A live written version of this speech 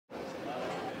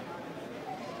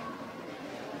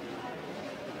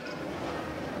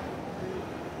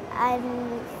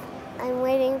I'm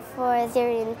waiting for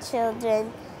Syrian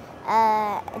children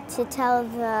to tell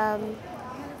them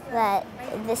that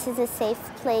this is a safe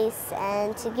place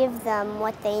and to give them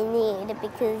what they need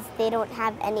because they don't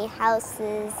have any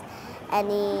houses,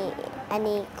 any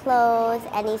clothes,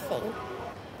 anything.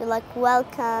 We're like,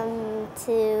 welcome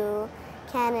to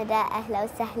Canada, أهلا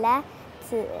وسهلا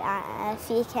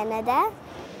في Canada.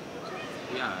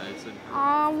 Yeah, it's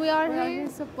we are here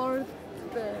to support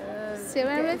the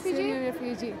Syrian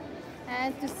refugee.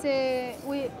 and to say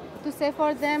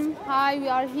for them, hi, we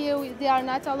are here. They are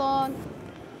not alone.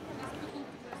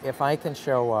 If I can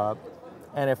show up,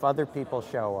 and if other people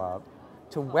show up,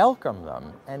 to welcome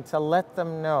them and to let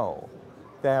them know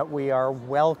that we are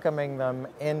welcoming them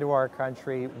into our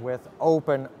country with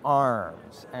open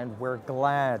arms, and we're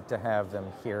glad to have them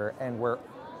here, and we're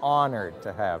honored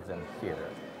to have them here.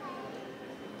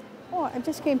 Oh, I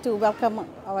just came to welcome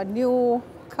our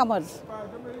newcomers,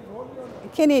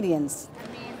 Canadians.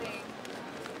 Amazing.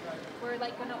 We're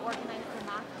like going to organize them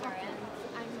after, and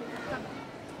I'm coming.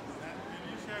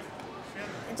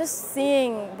 Just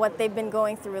seeing what they've been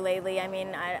going through lately, I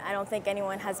mean, I don't think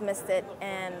anyone has missed it,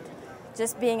 and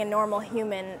just being a normal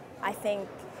human, I think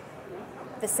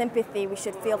the sympathy we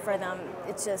should feel for them,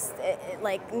 it's just,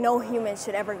 like, no human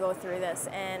should ever go through this,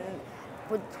 and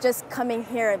with just coming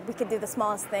here, we could do the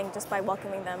smallest thing just by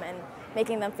welcoming them and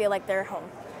making them feel like they're home.